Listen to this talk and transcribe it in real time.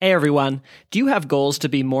Hey everyone, do you have goals to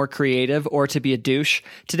be more creative or to be a douche?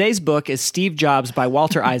 Today's book is Steve Jobs by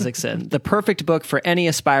Walter Isaacson, the perfect book for any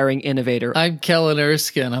aspiring innovator. I'm Kellen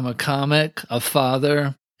Erskine. I'm a comic, a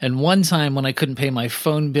father, and one time when I couldn't pay my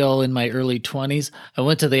phone bill in my early 20s, I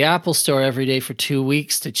went to the Apple store every day for 2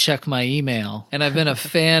 weeks to check my email, and I've been a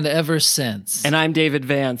fan ever since. And I'm David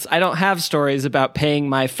Vance. I don't have stories about paying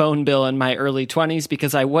my phone bill in my early 20s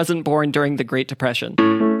because I wasn't born during the Great Depression.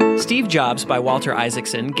 Steve Jobs by Walter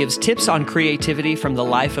Isaacson gives tips on creativity from the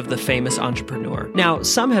life of the famous entrepreneur. Now,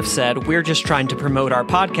 some have said we're just trying to promote our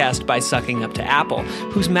podcast by sucking up to Apple,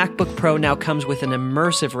 whose MacBook Pro now comes with an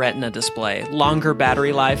immersive Retina display, longer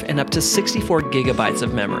battery life, and up to 64 gigabytes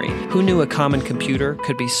of memory. Who knew a common computer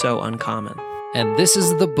could be so uncommon? And this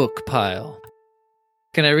is the book pile.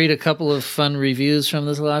 Can I read a couple of fun reviews from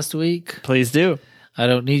this last week? Please do. I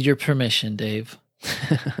don't need your permission, Dave.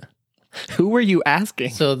 Who were you asking?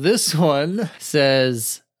 So this one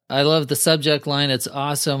says, I love the subject line. It's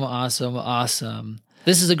awesome, awesome, awesome.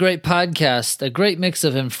 This is a great podcast, a great mix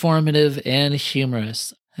of informative and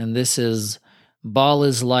humorous. And this is Ball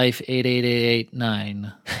is Life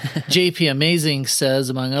 88889. JP Amazing says,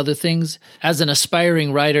 among other things, as an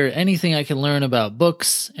aspiring writer, anything I can learn about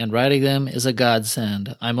books and writing them is a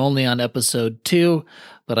godsend. I'm only on episode 2,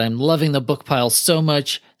 but I'm loving the book pile so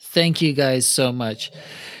much. Thank you guys so much.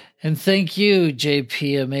 And thank you,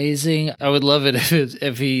 JP Amazing. I would love it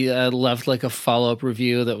if he left like a follow-up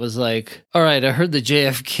review that was like, all right, I heard the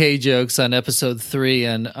JFK jokes on episode 3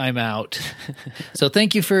 and I'm out. So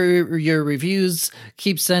thank you for your reviews.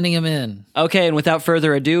 Keep sending them in. Okay, and without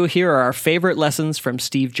further ado, here are our favorite lessons from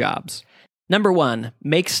Steve Jobs. Number 1,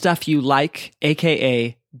 make stuff you like,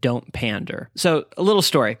 aka don't pander. So a little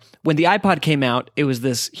story. When the iPod came out, it was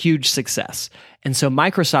this huge success. And so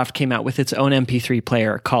Microsoft came out with its own MP3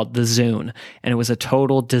 player called the Zune, and it was a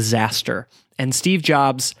total disaster. And Steve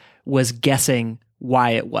Jobs was guessing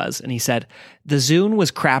why it was. And he said, the Zune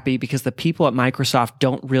was crappy because the people at Microsoft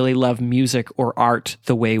don't really love music or art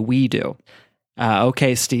the way we do.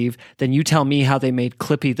 Okay, Steve, then you tell me how they made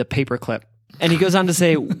Clippy the paperclip. And he goes on to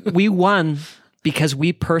say, we won because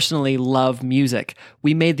we personally love music.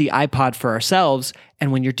 We made the iPod for ourselves,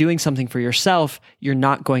 and when you're doing something for yourself, you're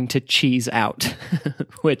not going to cheese out.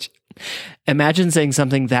 Which, imagine saying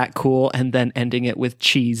something that cool and then ending it with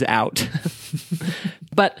cheese out.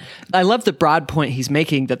 But I love the broad point he's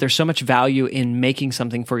making that there's so much value in making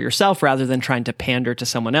something for yourself rather than trying to pander to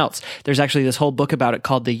someone else. There's actually this whole book about it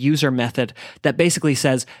called The User Method that basically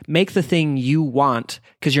says, make the thing you want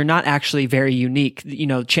because you're not actually very unique. You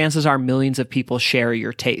know, chances are millions of people share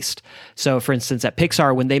your taste. So for instance, at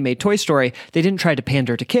Pixar, when they made Toy Story, they didn't try to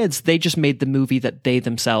pander to kids. They just made the movie that they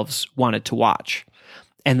themselves wanted to watch.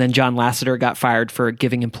 And then John Lasseter got fired for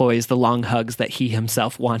giving employees the long hugs that he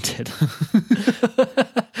himself wanted.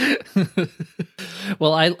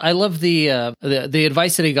 Well, I love the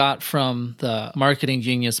advice that he got from the marketing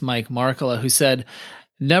genius Mike Markkula, who said,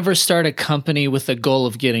 never start a company with the goal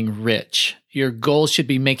of getting rich. Your goal should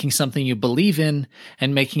be making something you believe in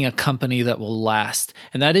and making a company that will last.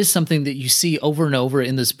 And that is something that you see over and over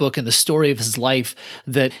in this book and the story of his life,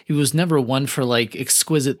 that he was never one for like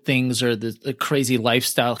exquisite things or the crazy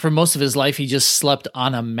lifestyle. For most of his life, he just slept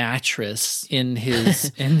on a mattress in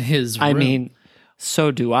his room. I mean,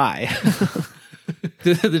 so do I.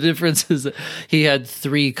 The difference is that he had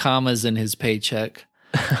 3 commas in his paycheck.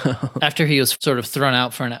 After he was sort of thrown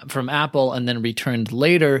out from Apple and then returned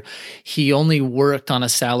later, he only worked on a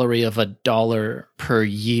salary of $1 per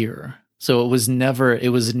year. So it was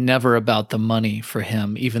never about the money for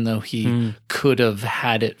him, even though he could have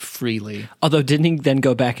had it freely. Although, didn't he then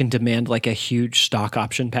go back and demand like a huge stock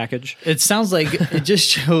option package? It sounds like it just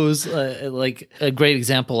shows like a great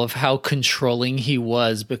example of how controlling he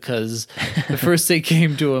was, because at first they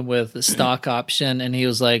came to him with a stock option and he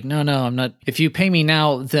was like, no, I'm not. If you pay me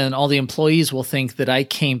now, then all the employees will think that I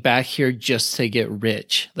came back here just to get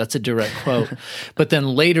rich. That's a direct quote. But then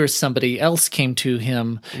later somebody else came to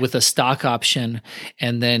him with a stock option,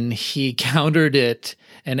 and then he countered it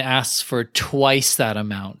and asked for twice that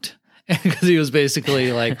amount. Because he was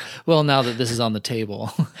basically like, well, now that this is on the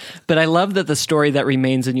table. But I love that the story that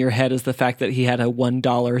remains in your head is the fact that he had a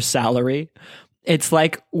 $1 salary. It's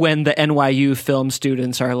like when the NYU film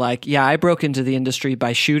students are like, yeah, I broke into the industry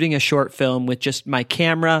by shooting a short film with just my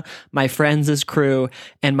camera, my friends as crew,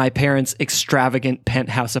 and my parents' extravagant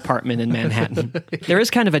penthouse apartment in Manhattan. There is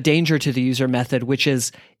kind of a danger to the user method, which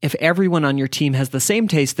is if everyone on your team has the same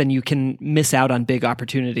taste, then you can miss out on big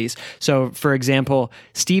opportunities. So, for example,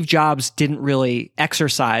 Steve Jobs didn't really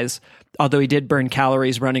exercise, although he did burn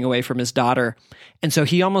calories running away from his daughter. And so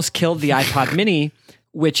he almost killed the iPod mini,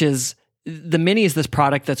 which is the Mini is this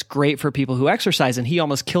product that's great for people who exercise, and he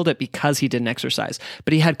almost killed it because he didn't exercise.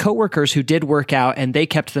 But he had coworkers who did work out, and they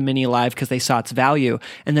kept the Mini alive because they saw its value,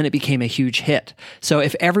 and then it became a huge hit. So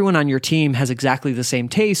if everyone on your team has exactly the same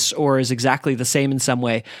tastes or is exactly the same in some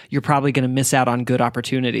way, you're probably going to miss out on good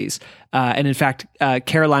opportunities. And in fact,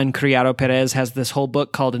 Caroline Criado Perez has this whole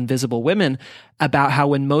book called Invisible Women about how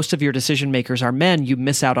when most of your decision makers are men, you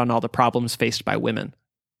miss out on all the problems faced by women.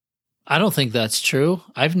 I don't think that's true.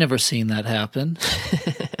 I've never seen that happen.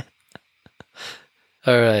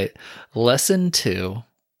 All right. Lesson 2.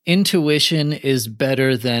 Intuition is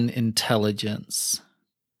better than intelligence.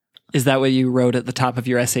 Is that what you wrote at the top of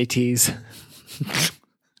your SATs?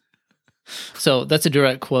 So that's a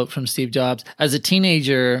direct quote from Steve Jobs. As a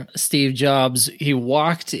teenager, Steve Jobs, he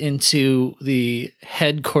walked into the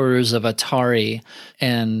headquarters of Atari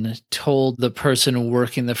and told the person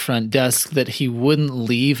working the front desk that he wouldn't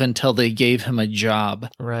leave until they gave him a job.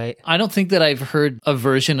 Right. I don't think that I've heard a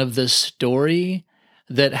version of this story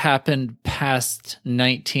that happened past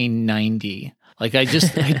 1990. Like, I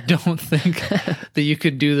don't think that you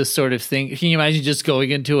could do this sort of thing. Can you imagine just going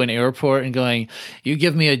into an airport and going, you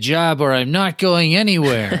give me a job or I'm not going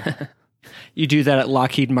anywhere? You do that at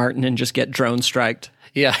Lockheed Martin and just get drone striked.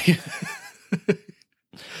 Yeah.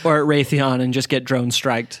 Or at Raytheon and just get drone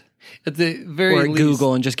striked. At the very or at least,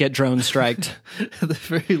 Google and just get drone striked. At the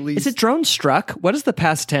very least. Is it drone struck? What is the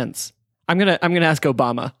past tense? I'm gonna ask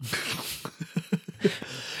Obama.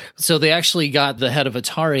 So they actually got the head of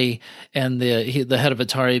Atari, and the head of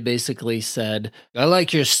Atari basically said, "I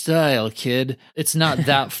like your style, kid. It's not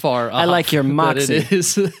that far off. I like your moxie."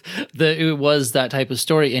 It was that type of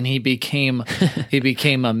story, and he became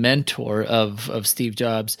a mentor of Steve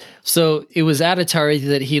Jobs. So it was at Atari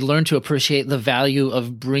that he learned to appreciate the value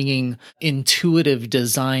of bringing intuitive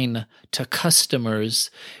design to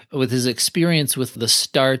customers with his experience with the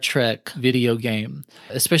Star Trek video game,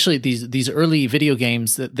 especially these early video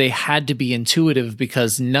games, that they had to be intuitive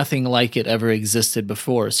because nothing like it ever existed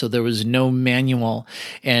before. So there was no manual.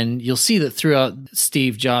 And you'll see that throughout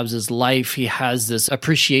Steve Jobs' life, he has this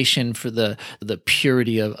appreciation for the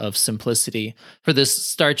purity of simplicity. For this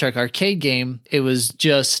Star Trek arcade game, it was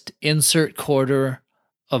just insert quarter,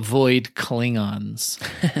 avoid Klingons.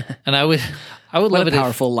 And I would love it. What a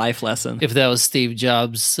powerful life lesson. If that was Steve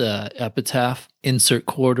Jobs' epitaph, insert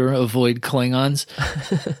quarter, avoid Klingons.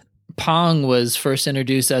 Pong was first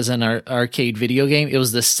introduced as an arcade video game. It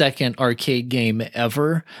was the second arcade game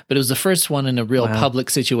ever, but it was the first one in a real public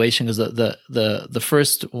situation, because the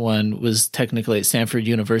first one was technically at Stanford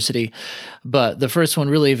University, but the first one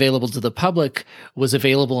really available to the public was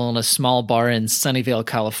available in a small bar in Sunnyvale,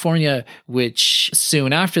 California, which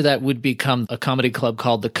soon after that would become a comedy club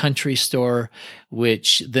called the Country Store,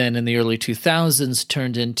 which then in the early 2000s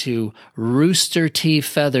turned into Rooster T.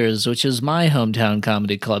 Feathers, which is my hometown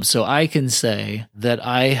comedy club. So I can say that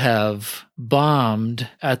I have bombed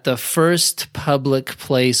at the first public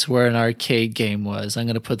place where an arcade game was. I'm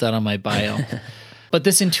going to put that on my bio. But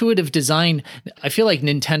this intuitive design, I feel like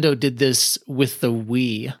Nintendo did this with the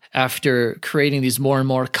Wii. After creating these more and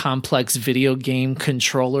more complex video game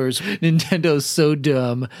controllers, Nintendo's so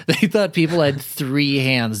dumb. They thought people had 3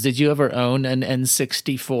 hands. Did you ever own an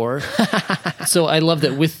N64? So I love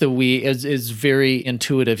that with the Wii, it's very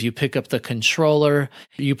intuitive. You pick up the controller,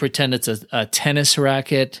 you pretend it's a tennis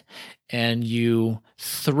racket, and you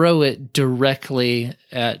throw it directly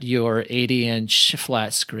at your 80-inch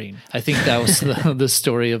flat screen. I think that was the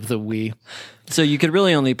story of the Wii. So you could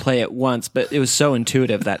really only play it once, but it was so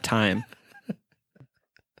intuitive that time.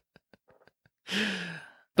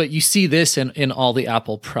 But you see this in all the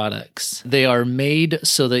Apple products. They are made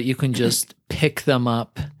so that you can just pick them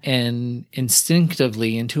up and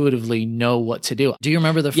instinctively, intuitively know what to do. Do you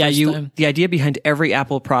remember the first time? The idea behind every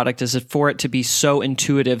Apple product is for it to be so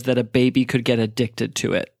intuitive that a baby could get addicted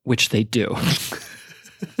to it, which they do.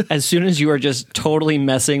 As soon as you are just totally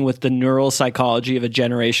messing with the neural psychology of a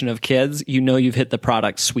generation of kids, you know you've hit the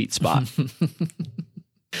product sweet spot.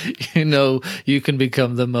 You know, you can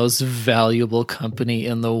become the most valuable company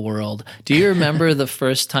in the world. Do you remember the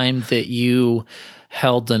first time that you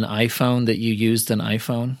held an iPhone, that you used an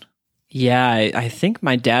iPhone? Yeah, I think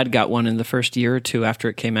my dad got one in the first year or two after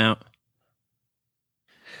it came out.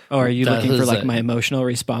 Oh, are you looking for like my emotional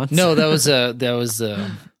response? No, that was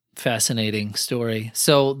fascinating story.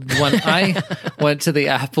 So when I went to the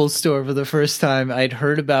Apple store for the first time, I'd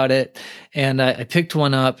heard about it, and I picked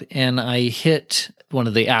one up, and I hit one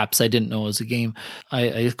of the apps. I didn't know it was a game.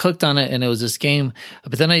 I clicked on it, and it was this game,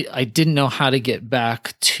 but then I didn't know how to get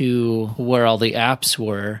back to where all the apps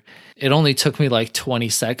were. It only took me like 20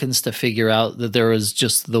 seconds to figure out that there was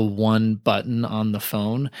just the one button on the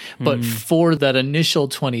phone. But for that initial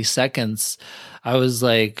 20 seconds, I was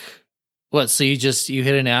like, what? So you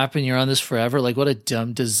hit an app and you're on this forever? Like, what a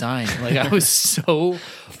dumb design. Like, I was so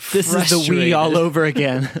This is the Wii all over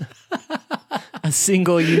again. A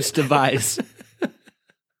single-use device.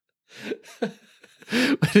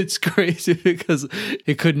 But it's crazy because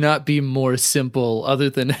it could not be more simple other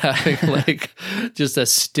than having like just a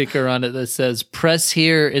sticker on it that says, press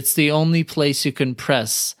here. It's the only place you can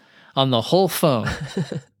press on the whole phone.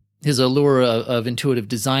 His allure of intuitive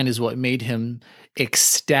design is what made him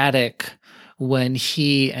ecstatic when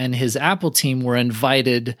he and his Apple team were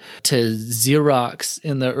invited to Xerox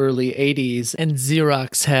in the early 80s. And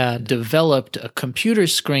Xerox had developed a computer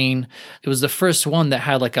screen. It was the first one that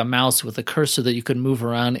had like a mouse with a cursor that you could move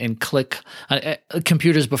around and click.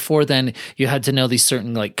 Computers before then, you had to know these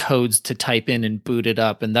certain like codes to type in and boot it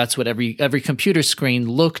up. And that's what every computer screen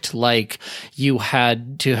looked like you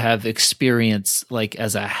had to have experience like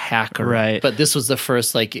as a hacker. Right. But this was the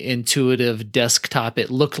first like intuitive desktop.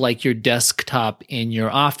 It looked like your desktop in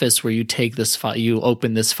your office where you take this file, you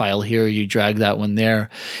open this file here, you drag that one there.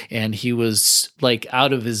 And he was like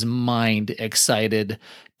out of his mind excited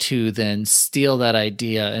to then steal that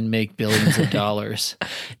idea and make billions of dollars.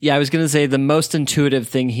 Yeah, I was going to say the most intuitive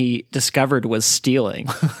thing he discovered was stealing.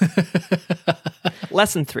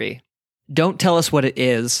 Lesson 3. Don't tell us what it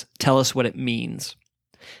is, tell us what it means.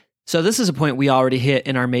 So this is a point we already hit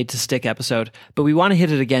in our Made to Stick episode, but we want to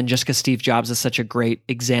hit it again just because Steve Jobs is such a great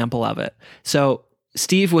example of it. So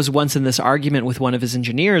Steve was once in this argument with one of his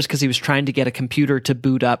engineers because he was trying to get a computer to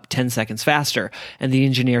boot up 10 seconds faster. And the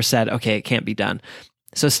engineer said, okay, it can't be done.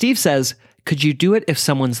 So Steve says, could you do it if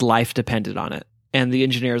someone's life depended on it? And the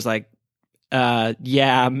engineer's like,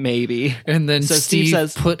 yeah, maybe. And then so Steve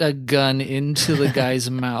says, put a gun into the guy's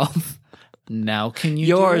mouth. Now can you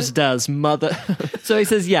Yours do it? does, mother. So he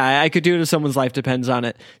says, yeah, I could do it if someone's life depends on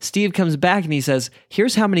it. Steve comes back and he says,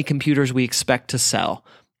 here's how many computers we expect to sell.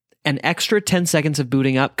 An extra 10 seconds of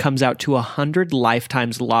booting up comes out to 100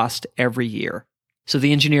 lifetimes lost every year. So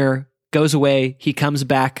the engineer goes away, he comes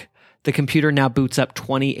back, the computer now boots up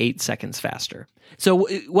 28 seconds faster. So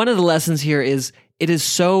one of the lessons here is it is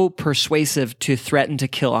so persuasive to threaten to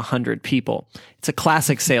kill 100 people. It's a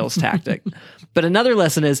classic sales tactic. But another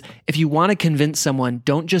lesson is if you want to convince someone,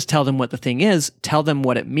 don't just tell them what the thing is, tell them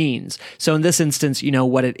what it means. So in this instance,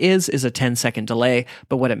 what it is a 10-second delay,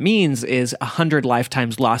 but what it means is 100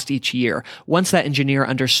 lifetimes lost each year. Once that engineer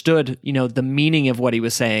understood, the meaning of what he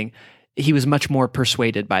was saying, he was much more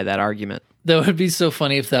persuaded by that argument. That would be so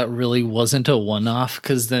funny if that really wasn't a one-off,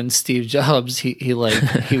 because then Steve Jobs, he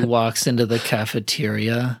walks into the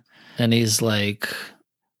cafeteria and he's like,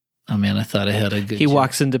 oh man, I thought I had a good He joke.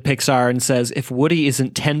 walks into Pixar and says, if Woody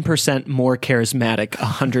isn't 10% more charismatic,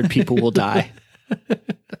 100 people will die.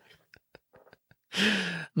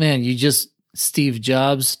 Man, you just Steve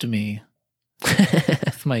Jobs to me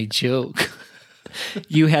with my joke.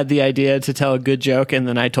 You had the idea to tell a good joke, and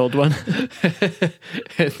then I told one.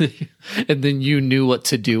 and then you knew what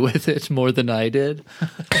to do with it more than I did.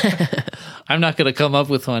 I'm not going to come up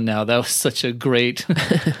with one now. That was such a great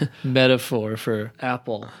metaphor for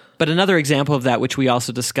Apple. But another example of that, which we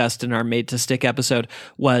also discussed in our Made to Stick episode,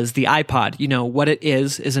 was the iPod. What it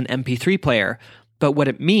is an MP3 player, but what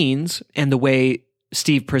it means and the way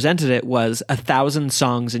Steve presented it was 1,000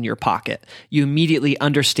 songs in your pocket. You immediately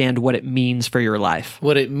understand what it means for your life.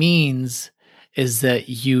 What it means is that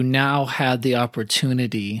you now had the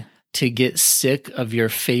opportunity to get sick of your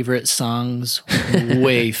favorite songs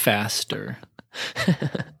way faster.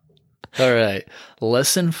 All right.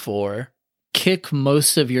 Lesson 4, kick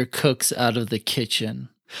most of your cooks out of the kitchen.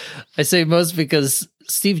 I say most because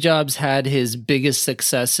Steve Jobs had his biggest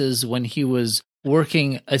successes when he was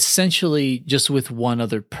working essentially just with one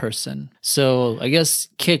other person. So I guess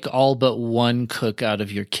kick all but one cook out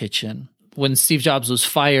of your kitchen. When Steve Jobs was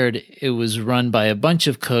fired, it was run by a bunch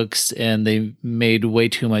of cooks and they made way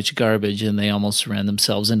too much garbage and they almost ran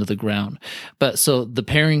themselves into the ground. But so the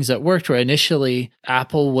pairings that worked were initially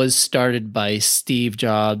Apple was started by Steve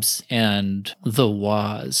Jobs and the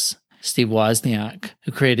Woz. Steve Wozniak,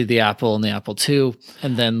 who created the Apple and the Apple II.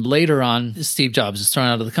 And then later on, Steve Jobs is thrown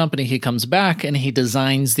out of the company. He comes back and he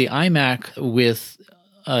designs the iMac with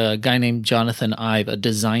a guy named Jonathan Ive, a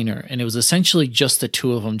designer, and it was essentially just the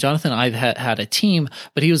two of them. Jonathan Ive had a team,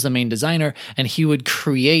 but he was the main designer, and he would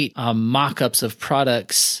create mock-ups of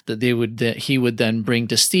products that he would then bring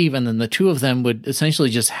to Steve, and then the two of them would essentially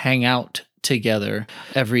just hang out together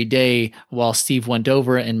every day while Steve went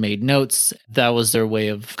over and made notes. That was their way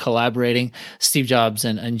of collaborating. Steve Jobs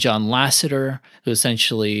and John Lasseter, who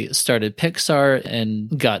essentially started Pixar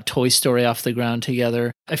and got Toy Story off the ground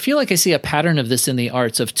together. I feel like I see a pattern of this in the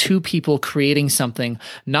arts of two people creating something,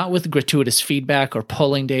 not with gratuitous feedback or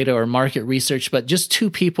polling data or market research, but just two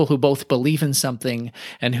people who both believe in something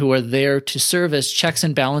and who are there to serve as checks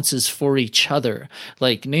and balances for each other.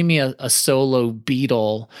 Like, name me a solo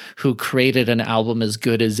Beatle who created an album as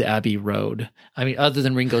good as Abbey Road. I mean, other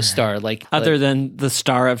than Ringo Starr, other than the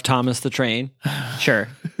star of Thomas the Train. Sure.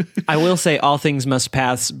 I will say All Things Must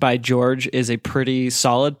Pass by George is a pretty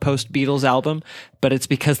solid post-Beatles album, but it's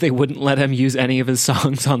because they wouldn't let him use any of his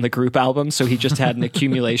songs on the group album, so he just had an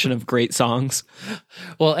accumulation of great songs.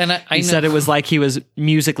 Well, and he said it was like he was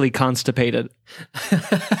musically constipated.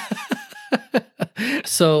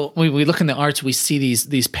 So when we look in the arts, we see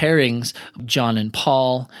these pairings, John and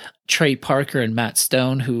Paul, Trey Parker and Matt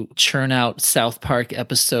Stone, who churn out South Park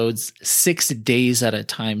episodes 6 days at a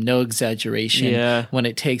time, no exaggeration. Yeah. When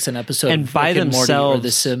it takes an episode and of by Rick and Morty themselves, or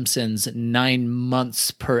The Simpsons 9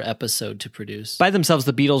 months per episode to produce. By themselves,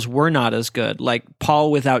 the Beatles were not as good. Like, Paul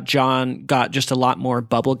without John got just a lot more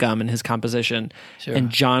bubblegum in his composition, Sure. and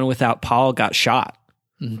John without Paul got shot.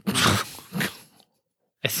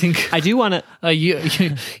 I think I do want to.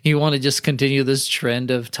 You want to just continue this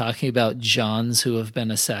trend of talking about Johns who have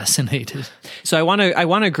been assassinated. So I want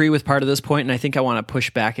to agree with part of this point, and I think I want to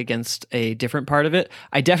push back against a different part of it.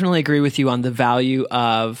 I definitely agree with you on the value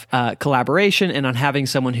of collaboration and on having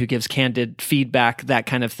someone who gives candid feedback, that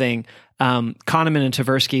kind of thing. Kahneman and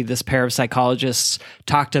Tversky, this pair of psychologists,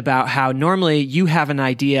 talked about how normally you have an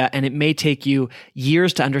idea and it may take you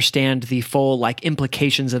years to understand the full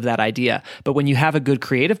implications of that idea. But when you have a good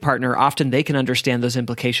creative partner, often they can understand those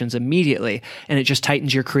implications immediately, and it just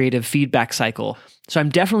tightens your creative feedback cycle. So I'm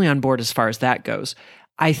definitely on board as far as that goes.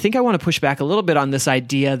 I think I want to push back a little bit on this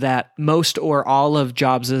idea that most or all of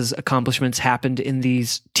Jobs' accomplishments happened in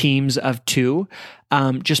these teams of two,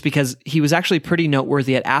 just because he was actually pretty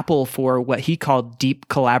noteworthy at Apple for what he called deep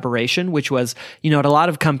collaboration, which was, at a lot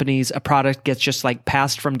of companies, a product gets just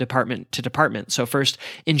passed from department to department. So first,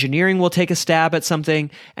 engineering will take a stab at something,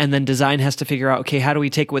 and then design has to figure out, okay, how do we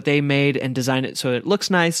take what they made and design it so it looks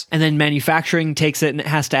nice? And then manufacturing takes it and it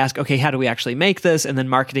has to ask, okay, how do we actually make this? And then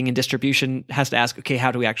marketing and distribution has to ask, okay,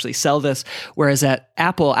 how do we actually sell this? Whereas at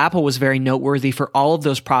Apple was very noteworthy for all of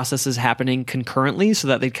those processes happening concurrently so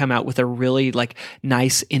that they'd come out with a really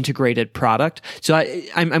nice integrated product. So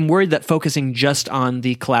I'm worried that focusing just on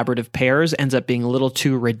the collaborative pairs ends up being a little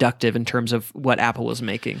too reductive in terms of what Apple was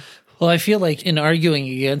making. Well, I feel like in arguing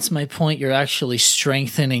against my point, you're actually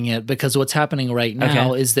strengthening it, because what's happening right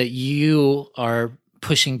now is that you are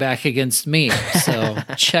pushing back against me. So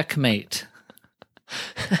checkmate.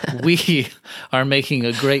 We are making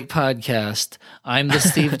a great podcast. I'm the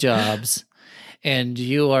Steve Jobs. And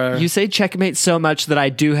you are... You say checkmate so much that I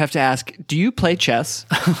do have to ask, do you play chess?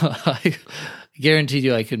 I guaranteed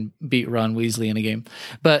you I can beat Ron Weasley in a game.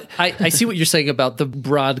 But I see what you're saying about the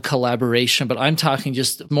broad collaboration, but I'm talking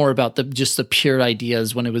just more about the pure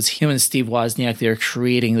ideas. When it was him and Steve Wozniak, they were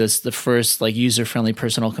creating the first user-friendly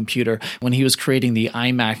personal computer. When he was creating the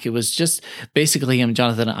iMac, it was just basically him and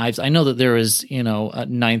Jonathan Ives. I know that there is,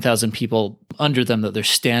 9,000 people under them that they're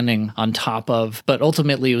standing on top of, but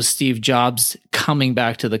ultimately it was Steve Jobs coming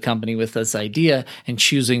back to the company with this idea and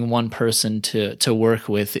choosing one person to work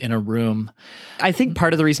with in a room. I think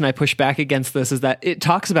part of the reason I push back against this is that it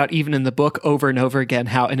talks about, even in the book over and over again,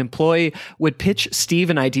 how an employee would pitch Steve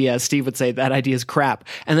an idea. Steve would say, that idea is crap.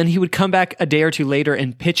 And then he would come back a day or two later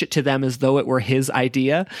and pitch it to them as though it were his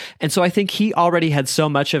idea. And so I think he already had so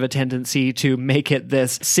much of a tendency to make it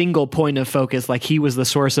this single point of focus, like he was the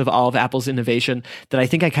source of all of Apple's innovation, that I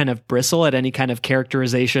think I kind of bristle at any kind of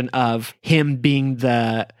characterization of him being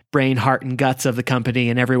the brain, heart, and guts of the company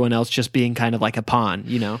and everyone else just being kind of like a pawn,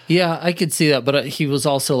 Yeah, I could see that. But he was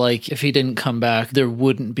also if he didn't come back, there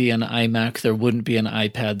wouldn't be an iMac, there wouldn't be an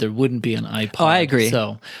iPad, there wouldn't be an iPod. Oh, I agree.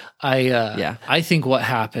 So I think what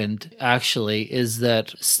happened actually is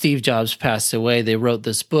that Steve Jobs passed away. They wrote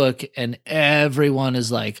this book and everyone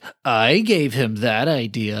is like, I gave him that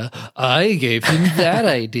idea. I gave him that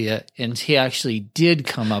idea. And he actually did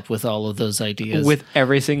come up with all of those ideas. With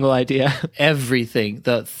every single idea. Everything,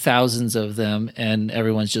 the thousands of them, and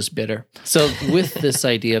everyone's just bitter. So with this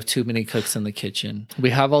idea of too many cooks in the kitchen,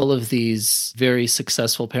 we have all of these very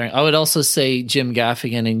successful parents. I would also say Jim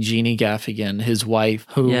Gaffigan and Jeannie Gaffigan, his wife,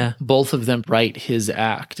 who both of them write his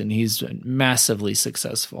act, and he's massively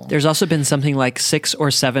successful. There's also been something like 6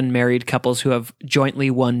 or 7 married couples who have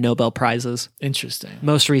jointly won Nobel Prizes. Interesting.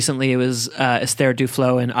 Most recently, it was Esther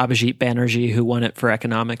Duflo and Abhijit Banerjee who won it for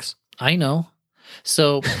economics. I know.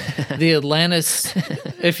 So the Atlantis,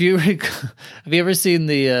 have you ever seen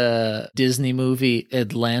the Disney movie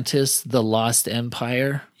Atlantis, The Lost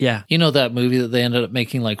Empire? Yeah. You know that movie that they ended up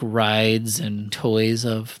making like rides and toys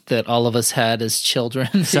of that all of us had as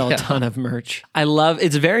children? Sell a ton of merch. I love,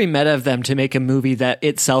 it's very meta of them to make a movie that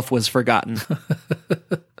itself was forgotten.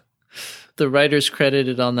 The writers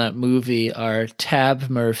credited on that movie are Tab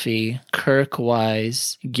Murphy, Kirk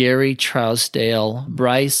Wise, Gary Trousdale,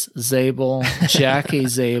 Bryce Zabel, Jackie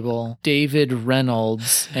Zabel, David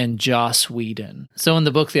Reynolds, and Joss Whedon. So in the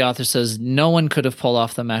book, the author says, no one could have pulled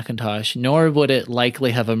off the Macintosh, nor would it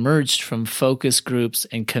likely have emerged from focus groups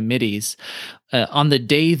and committees. On the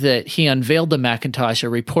day that he unveiled the Macintosh, a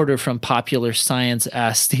reporter from Popular Science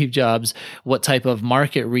asked Steve Jobs what type of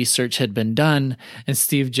market research had been done, and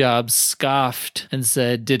Steve Jobs scoffed and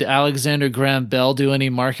said, did Alexander Graham Bell do any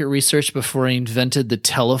market research before he invented the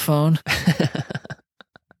telephone?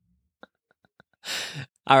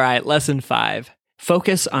 All right, lesson 5.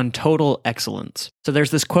 Focus on total excellence. So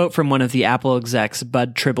there's this quote from one of the Apple execs,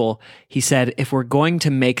 Bud Tribble. He said, if we're going to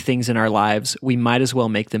make things in our lives, we might as well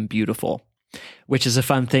make them beautiful. Which is a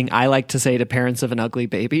fun thing I like to say to parents of an ugly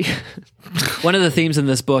baby. One of the themes in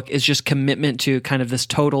this book is just commitment to kind of this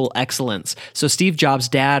total excellence. So Steve Jobs'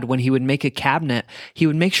 dad, when he would make a cabinet, he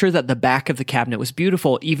would make sure that the back of the cabinet was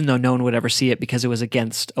beautiful, even though no one would ever see it because it was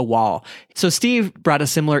against a wall. So Steve brought a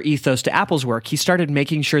similar ethos to Apple's work. He started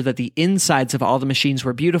making sure that the insides of all the machines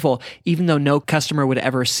were beautiful, even though no customer would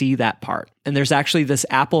ever see that part. And there's actually this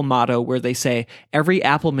Apple motto where they say, every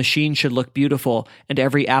Apple machine should look beautiful and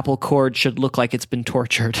every Apple cord should look like it's been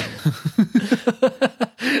tortured.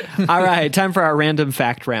 All right, time for our random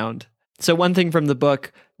fact round. So one thing from the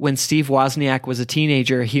book, when Steve Wozniak was a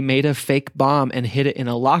teenager, he made a fake bomb and hid it in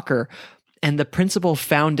a locker. And the principal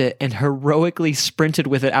found it and heroically sprinted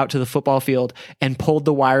with it out to the football field and pulled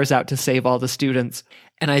the wires out to save all the students.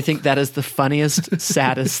 And I think that is the funniest,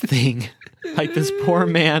 saddest thing. Like, this poor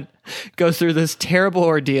man goes through this terrible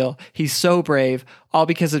ordeal. He's so brave, all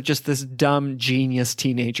because of just this dumb genius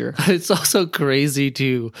teenager. It's also crazy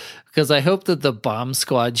too, because I hope that the bomb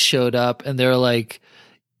squad showed up and they're like,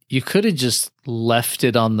 you could have just left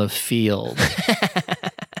it on the field.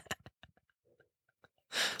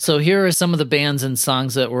 So here are some of the bands and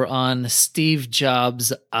songs that were on Steve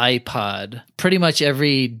Jobs' iPod. Pretty much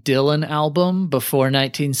every Dylan album before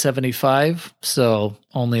 1975, so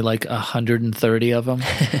only like 130 of them.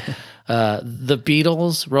 The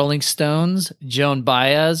Beatles, Rolling Stones, Joan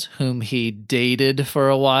Baez, whom he dated for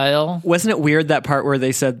a while. Wasn't it weird, that part where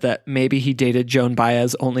they said that maybe he dated Joan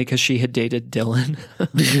Baez only because she had dated Dylan?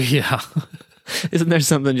 Yeah. Isn't there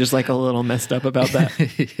something just like a little messed up about that?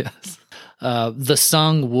 Yes. The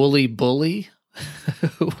song Wooly Bully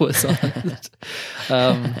was on it.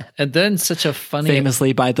 And then such a funny...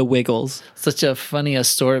 Famously by the Wiggles. Such a funny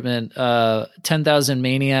assortment. 10,000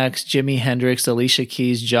 Maniacs, Jimi Hendrix, Alicia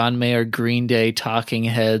Keys, John Mayer, Green Day, Talking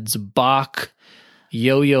Heads, Bach,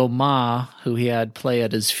 Yo-Yo Ma, who he had play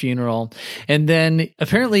at his funeral. And then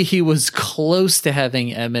apparently he was close to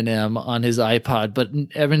having Eminem on his iPod, but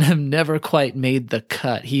Eminem never quite made the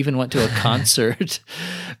cut. He even went to a concert.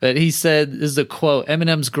 But he said, this is a quote,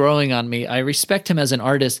 "Eminem's growing on me. I respect him as an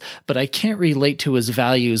artist, but I can't relate to his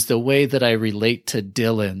values the way that I relate to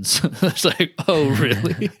Dylan's." It's like, oh,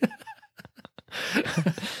 really?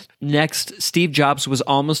 Next, Steve Jobs was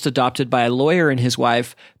almost adopted by a lawyer and his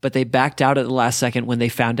wife, but they backed out at the last second when they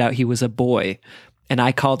found out he was a boy. And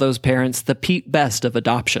I call those parents the Pete Best of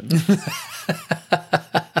adoption.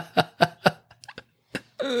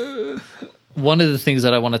 One of the things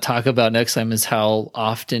that I want to talk about next time is how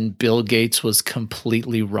often Bill Gates was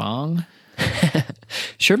completely wrong.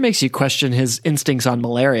 Sure makes you question his instincts on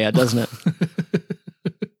malaria, doesn't it?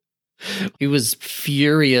 He was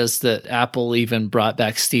furious that Apple even brought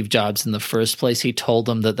back Steve Jobs in the first place. He told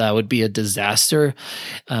them that that would be a disaster.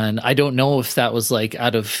 And I don't know if that was like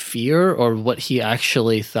out of fear or what he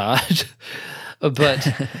actually thought. But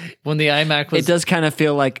when the iMac was... It does kind of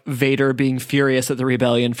feel like Vader being furious at the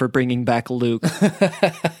rebellion for bringing back Luke.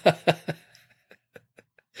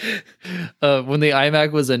 When the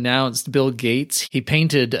iMac was announced, Bill Gates, he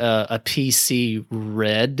painted a PC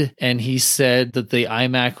red, and he said that the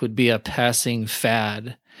iMac would be a passing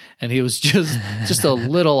fad. And he was just a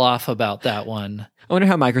little off about that one. I wonder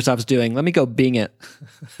how Microsoft's doing. Let me go Bing it.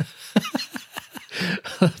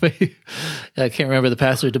 I can't remember the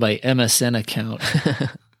password to my MSN account.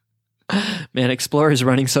 Man, Explorer is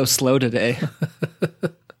running so slow today.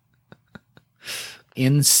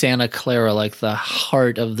 In Santa Clara, like the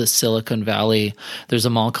heart of the Silicon Valley, there's a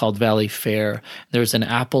mall called Valley Fair. There's an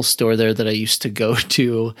Apple store there that I used to go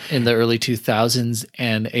to in the early 2000s,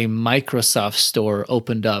 and a Microsoft store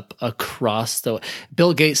opened up across the...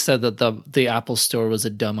 Bill Gates said that the Apple store was a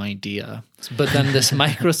dumb idea. But then this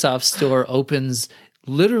Microsoft store opens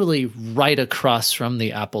literally right across from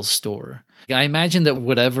the Apple store. I imagine that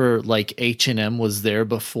whatever like H&M was there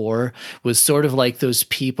before was sort of like those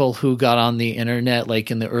people who got on the internet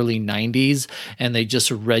like in the early 90s and they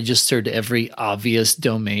just registered every obvious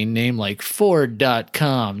domain name like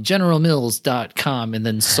Ford.com, GeneralMills.com, and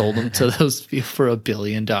then sold them to those people for $1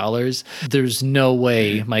 billion. There's no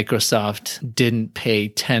way Microsoft didn't pay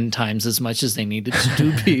 10 times as much as they needed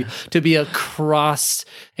to be across.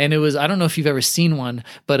 And it was, I don't know if you've ever seen one,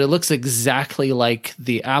 but it looks exactly like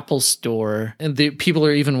the Apple store. And the people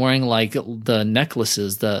are even wearing like the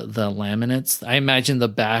necklaces, the laminates. I imagine the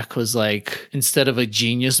back was like, instead of a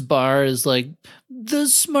Genius bar, is like the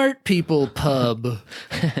Smart People pub.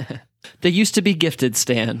 There used to be Gifted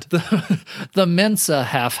stand. The Mensa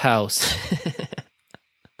half house.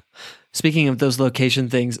 Speaking of those location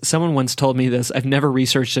things, someone once told me this. I've never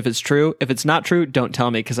researched if it's true. If it's not true, don't tell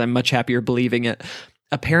me because I'm much happier believing it.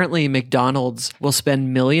 Apparently, McDonald's will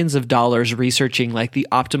spend millions of dollars researching like the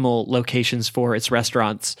optimal locations for its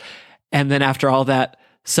restaurants. And then after all that,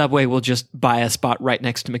 Subway will just buy a spot right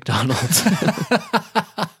next to McDonald's.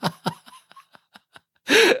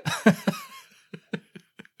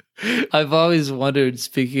 I've always wondered,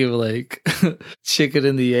 speaking of like chicken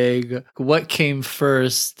and the egg, what came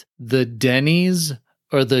first, the Denny's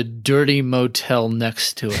or the dirty motel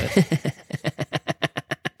next to it?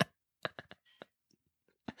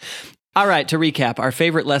 All right, to recap, our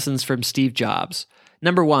favorite lessons from Steve Jobs.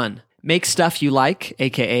 Number 1, make stuff you like,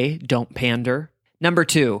 aka don't pander. Number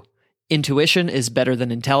 2, intuition is better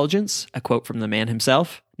than intelligence, a quote from the man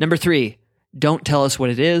himself. Number 3, don't tell us what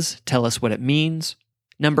it is, tell us what it means.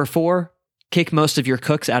 Number 4, kick most of your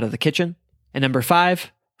cooks out of the kitchen. And number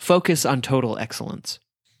 5, focus on total excellence.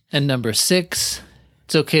 And number 6,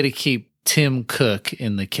 it's okay to keep Tim Cook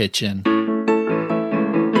in the kitchen.